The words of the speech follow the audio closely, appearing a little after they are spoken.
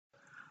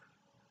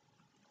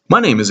My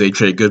name is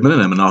H.A. Goodman,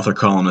 and I'm an author,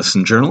 columnist,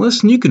 and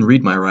journalist, and you can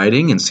read my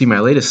writing and see my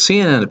latest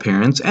CNN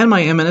appearance and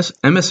my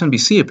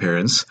MSNBC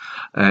appearance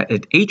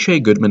at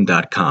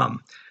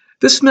hagoodman.com.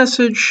 This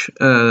message,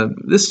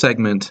 this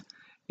segment,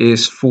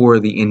 is for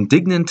the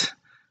indignant,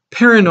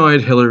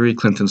 paranoid Hillary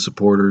Clinton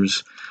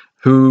supporters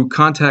who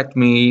contact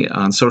me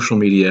on social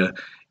media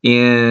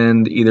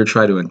and either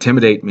try to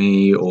intimidate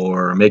me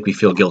or make me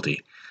feel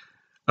guilty.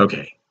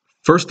 Okay,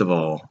 first of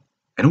all,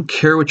 I don't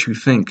care what you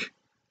think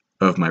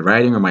of my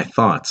writing or my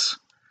thoughts,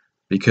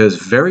 because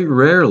very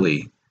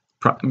rarely,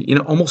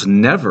 almost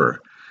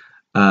never,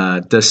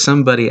 does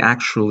somebody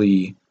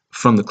actually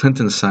from the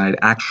Clinton side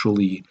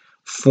actually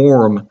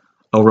form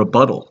a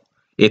rebuttal.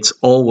 It's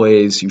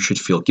always, you should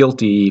feel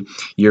guilty,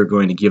 you're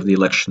going to give the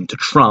election to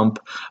Trump,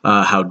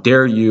 how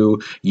dare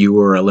you, you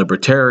were a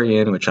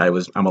libertarian, which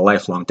I'm a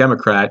lifelong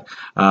Democrat,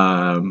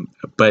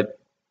 but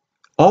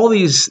all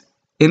these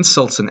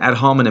insults and ad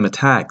hominem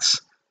attacks,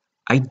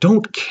 I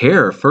don't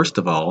care, first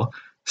of all.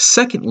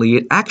 Secondly,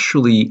 it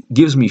actually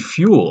gives me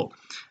fuel.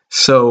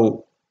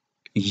 So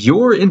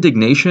your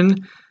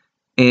indignation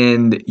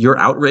and your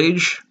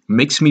outrage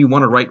makes me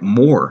want to write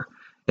more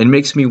and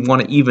makes me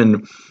want to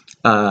even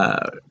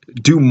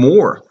do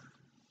more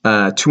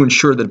to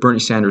ensure that Bernie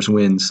Sanders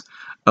wins,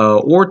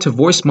 or to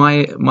voice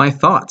my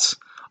thoughts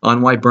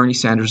on why Bernie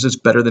Sanders is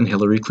better than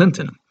Hillary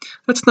Clinton.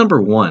 That's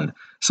number one.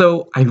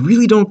 So I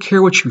really don't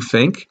care what you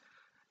think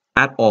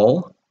at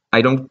all.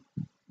 I don't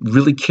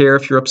really care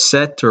if you're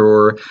upset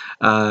or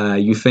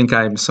you think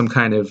I'm some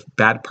kind of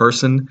bad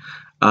person.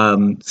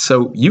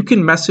 So you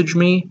can message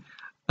me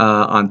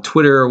on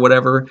Twitter or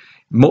whatever.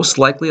 Most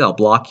likely I'll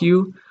block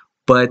you,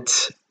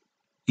 but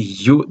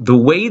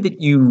the way that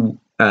you,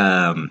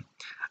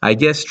 I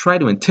guess, try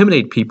to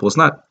intimidate people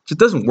it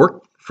doesn't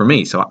work for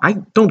me. So I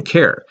don't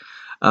care.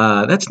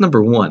 That's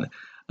number one.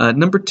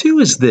 Number two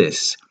is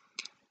this.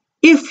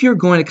 If you're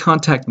going to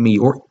contact me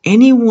or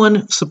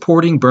anyone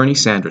supporting Bernie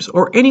Sanders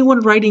or anyone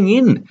writing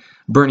in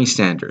Bernie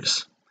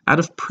Sanders, out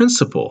of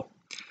principle,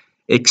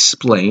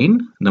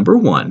 explain, number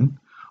one,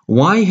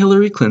 why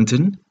Hillary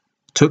Clinton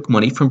took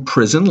money from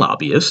prison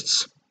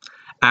lobbyists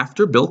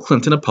after Bill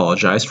Clinton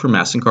apologized for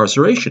mass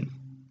incarceration.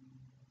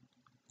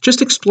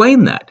 Just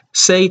explain that.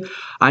 Say,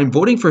 I'm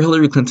voting for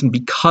Hillary Clinton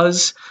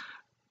because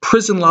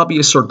prison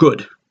lobbyists are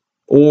good,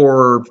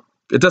 or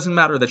it doesn't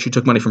matter that she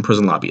took money from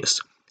prison lobbyists.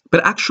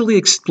 But actually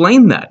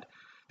explain that.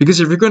 Because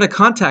if you're going to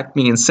contact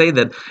me and say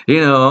that,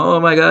 oh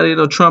my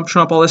God,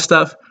 Trump, all this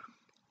stuff,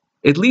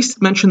 at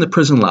least mention the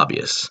prison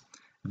lobbyists.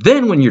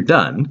 Then when you're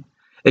done,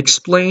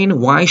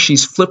 explain why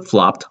she's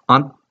flip-flopped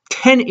on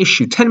 10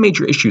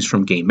 major issues,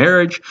 from gay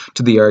marriage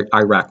to the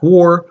Iraq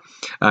War,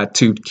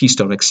 to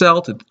Keystone XL,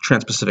 to the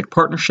Trans-Pacific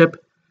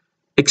Partnership.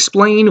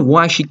 Explain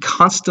why she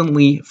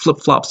constantly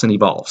flip-flops and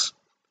evolves.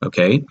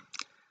 Okay?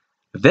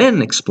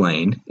 Then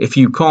explain, if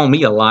you call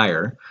me a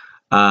liar,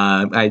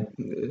 a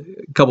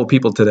couple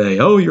people today,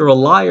 oh, you're a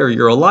liar,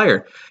 you're a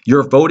liar.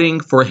 You're voting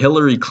for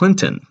Hillary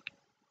Clinton,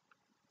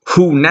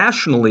 who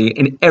nationally,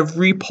 in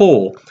every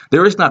poll,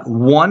 there is not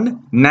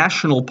one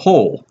national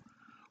poll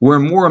where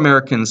more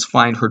Americans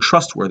find her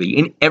trustworthy.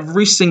 In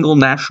every single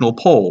national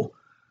poll,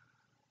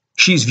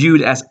 she's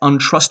viewed as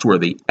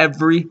untrustworthy,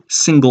 every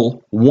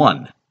single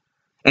one.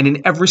 And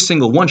in every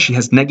single one, she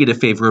has negative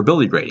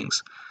favorability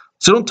ratings.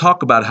 So don't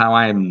talk about how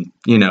I'm,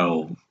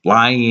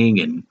 lying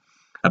and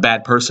a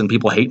bad person,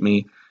 people hate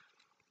me.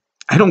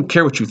 I don't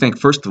care what you think,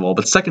 first of all,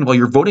 but second of all,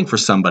 you're voting for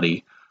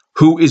somebody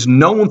who is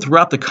known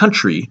throughout the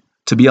country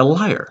to be a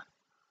liar.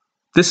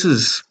 This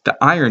is the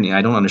irony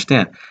I don't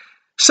understand.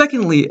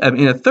 Secondly,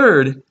 in a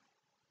third,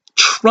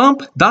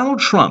 Donald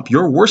Trump,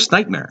 your worst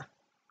nightmare,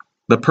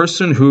 the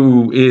person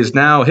who is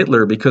now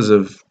Hitler because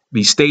of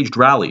these staged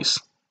rallies,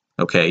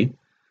 okay?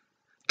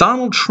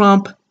 Donald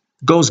Trump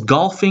goes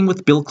golfing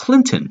with Bill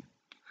Clinton.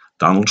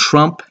 Donald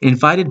Trump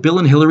invited Bill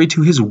and Hillary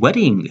to his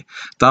wedding.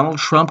 Donald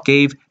Trump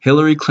gave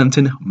Hillary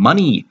Clinton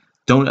money,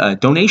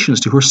 donations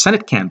to her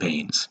Senate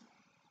campaigns.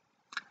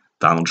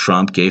 Donald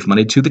Trump gave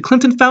money to the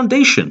Clinton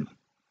Foundation.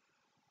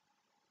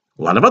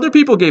 A lot of other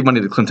people gave money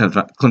to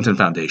the Clinton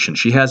Foundation.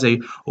 She has a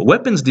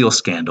weapons deal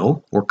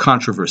scandal or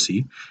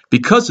controversy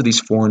because of these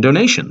foreign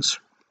donations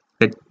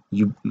that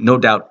you no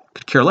doubt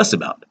could care less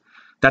about.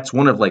 That's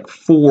one of like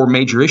 4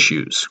 major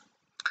issues.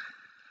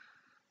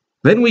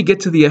 Then we get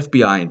to the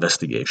FBI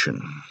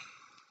investigation.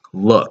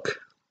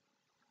 Look,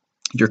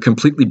 you're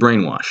completely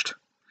brainwashed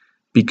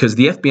because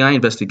the FBI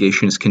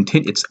investigation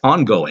it's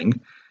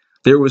ongoing.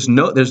 There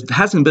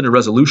hasn't been a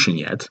resolution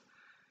yet,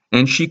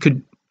 and she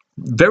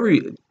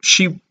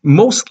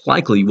most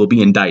likely will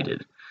be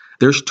indicted.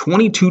 There's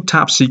 22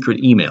 top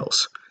secret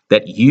emails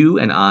that you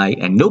and I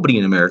and nobody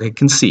in America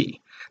can see.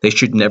 They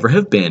should never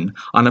have been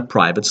on a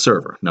private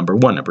server, number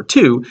one. Number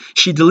two,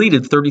 she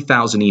deleted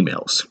 30,000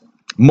 emails.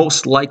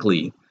 Most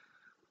likely,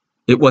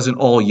 it wasn't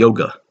all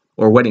yoga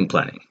or wedding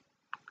planning.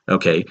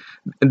 Okay,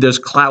 there's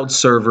cloud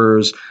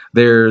servers,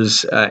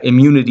 there's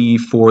immunity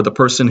for the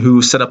person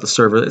who set up the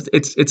server.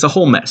 It's a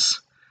whole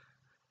mess.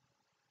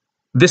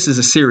 This is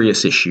a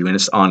serious issue and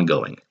it's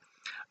ongoing.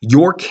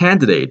 Your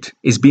candidate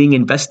is being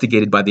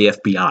investigated by the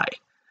FBI.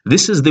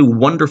 This is the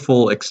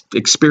wonderful,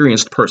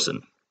 experienced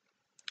person.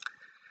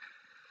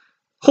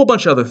 Whole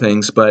bunch of other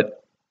things,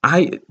 but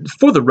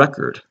for the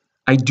record,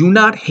 I do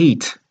not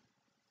hate,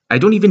 I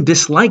don't even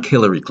dislike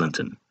Hillary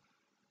Clinton.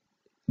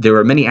 There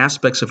are many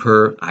aspects of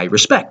her I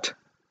respect.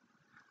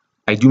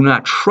 I do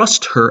not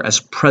trust her as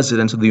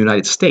president of the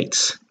United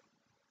States.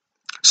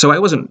 So I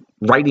wasn't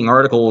writing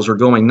articles or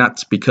going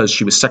nuts because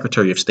she was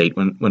Secretary of State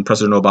when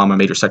President Obama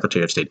made her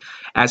Secretary of State.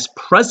 As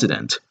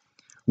president,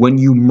 when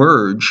you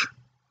merge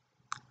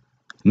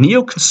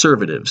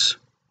neoconservatives,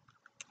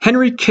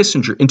 Henry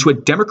Kissinger into a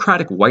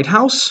Democratic White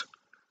House,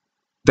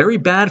 very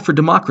bad for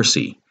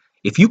democracy.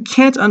 If you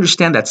can't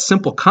understand that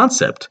simple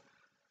concept,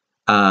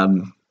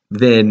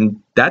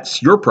 then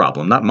that's your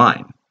problem, not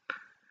mine.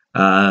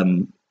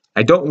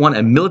 I don't want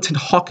a militant,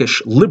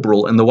 hawkish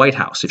liberal in the White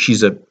House. If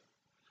she's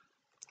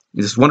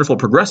this wonderful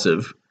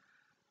progressive,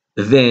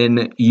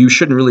 then you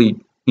shouldn't really,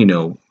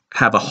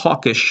 have a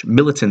hawkish,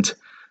 militant,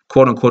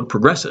 quote unquote,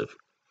 progressive.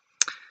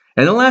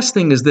 And the last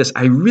thing is this: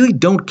 I really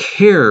don't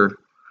care.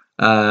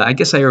 I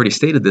guess I already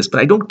stated this,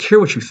 but I don't care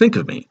what you think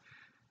of me.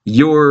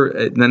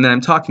 And then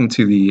I'm talking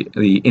to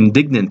the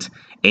indignant,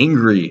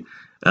 angry,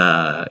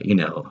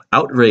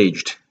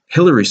 outraged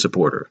Hillary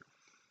supporter.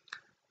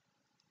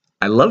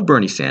 I love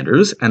Bernie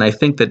Sanders, and I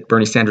think that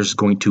Bernie Sanders is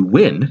going to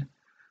win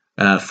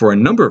for a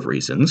number of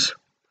reasons.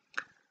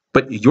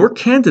 But your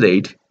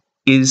candidate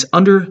is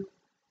under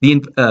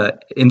the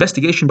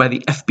investigation by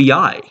the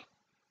FBI.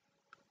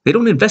 They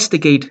don't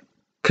investigate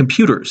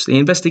computers. They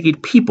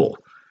investigate people.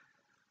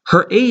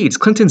 Her aides,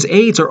 Clinton's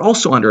aides, are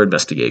also under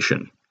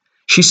investigation.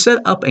 She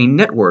set up a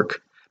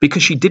network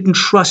because she didn't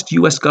trust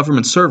U.S.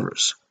 government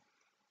servers.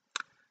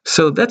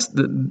 So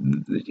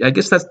I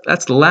guess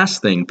that's the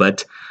last thing.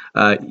 But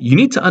you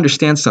need to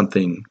understand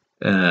something,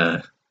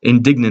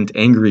 indignant,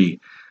 angry,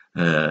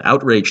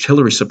 outraged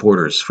Hillary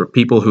supporters, for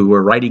people who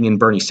are writing in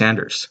Bernie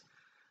Sanders.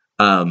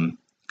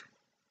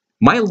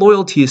 My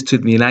loyalty is to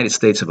the United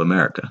States of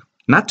America,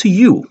 not to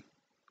you,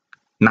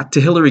 not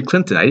to Hillary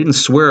Clinton. I didn't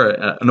swear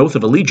an oath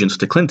of allegiance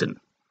to Clinton.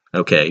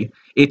 Okay,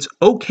 it's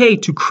okay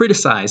to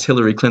criticize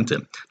Hillary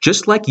Clinton,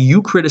 just like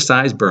you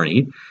criticize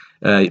Bernie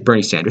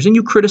Sanders, and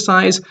you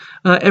criticize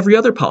every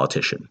other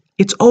politician.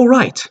 It's all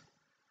right,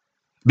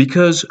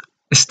 because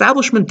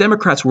establishment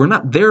Democrats were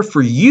not there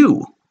for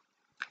you.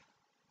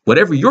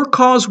 Whatever your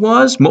cause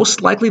was,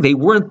 most likely they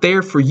weren't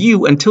there for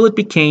you until it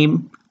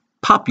became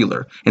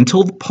popular,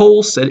 until the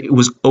polls said it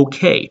was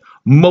okay.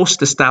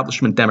 Most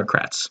establishment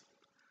Democrats.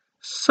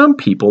 Some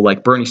people,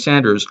 like Bernie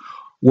Sanders,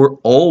 were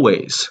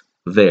always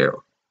there,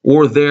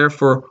 or there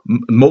for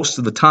most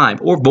of the time,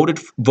 or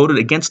voted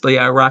against the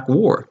Iraq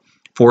War,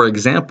 for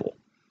example.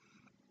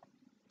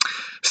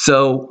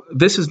 So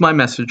this is my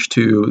message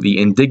to the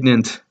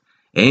indignant,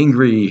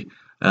 angry,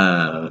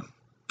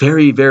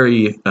 very,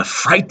 very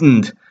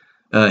frightened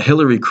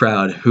Hillary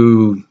crowd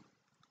who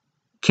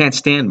can't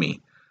stand me.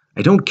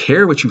 I don't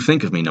care what you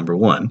think of me, number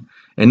one.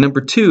 And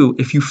number two,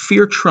 if you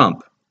fear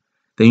Trump,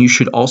 then you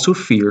should also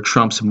fear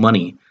Trump's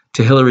money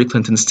to Hillary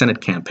Clinton's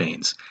Senate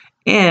campaigns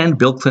and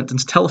Bill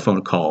Clinton's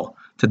telephone call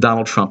to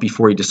Donald Trump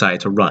before he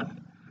decided to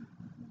run.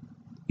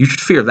 You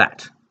should fear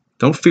that.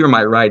 Don't fear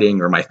my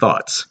writing or my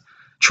thoughts.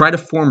 Try to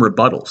form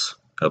rebuttals,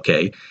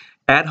 okay?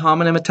 Ad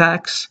hominem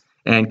attacks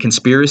and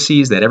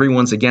conspiracies that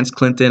everyone's against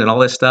Clinton and all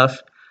this stuff.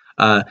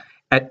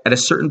 At a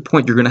certain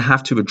point, you're going to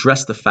have to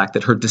address the fact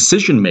that her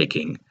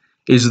decision-making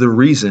is the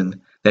reason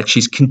that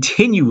she's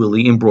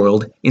continually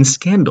embroiled in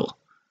scandal.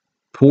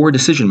 Poor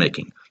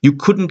decision-making. You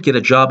couldn't get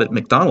a job at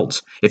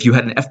McDonald's if you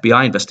had an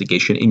FBI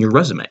investigation in your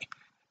resume.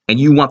 And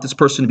you want this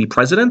person to be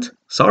president?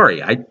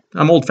 Sorry,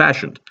 I'm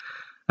old-fashioned.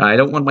 I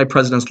don't want my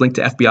presidents linked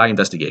to FBI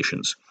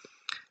investigations.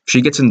 If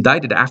she gets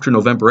indicted after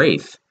November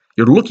 8th,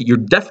 you're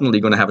definitely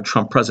going to have a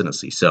Trump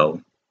presidency.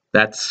 So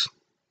that's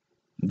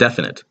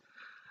definite.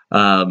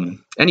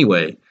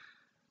 Anyway,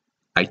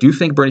 I do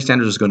think Bernie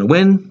Sanders is going to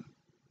win.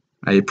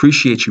 I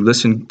appreciate you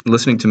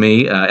listening to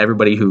me,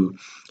 everybody who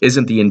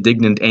isn't the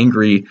indignant,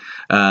 angry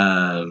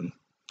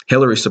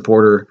Hillary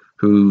supporter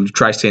who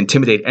tries to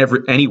intimidate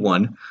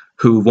anyone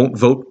who won't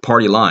vote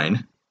party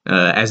line,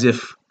 as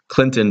if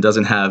Clinton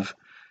doesn't have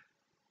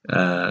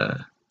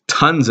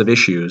tons of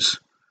issues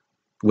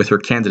with her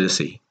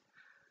candidacy.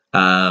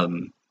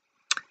 And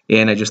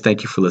I just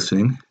thank you for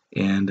listening,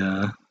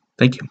 and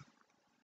thank you.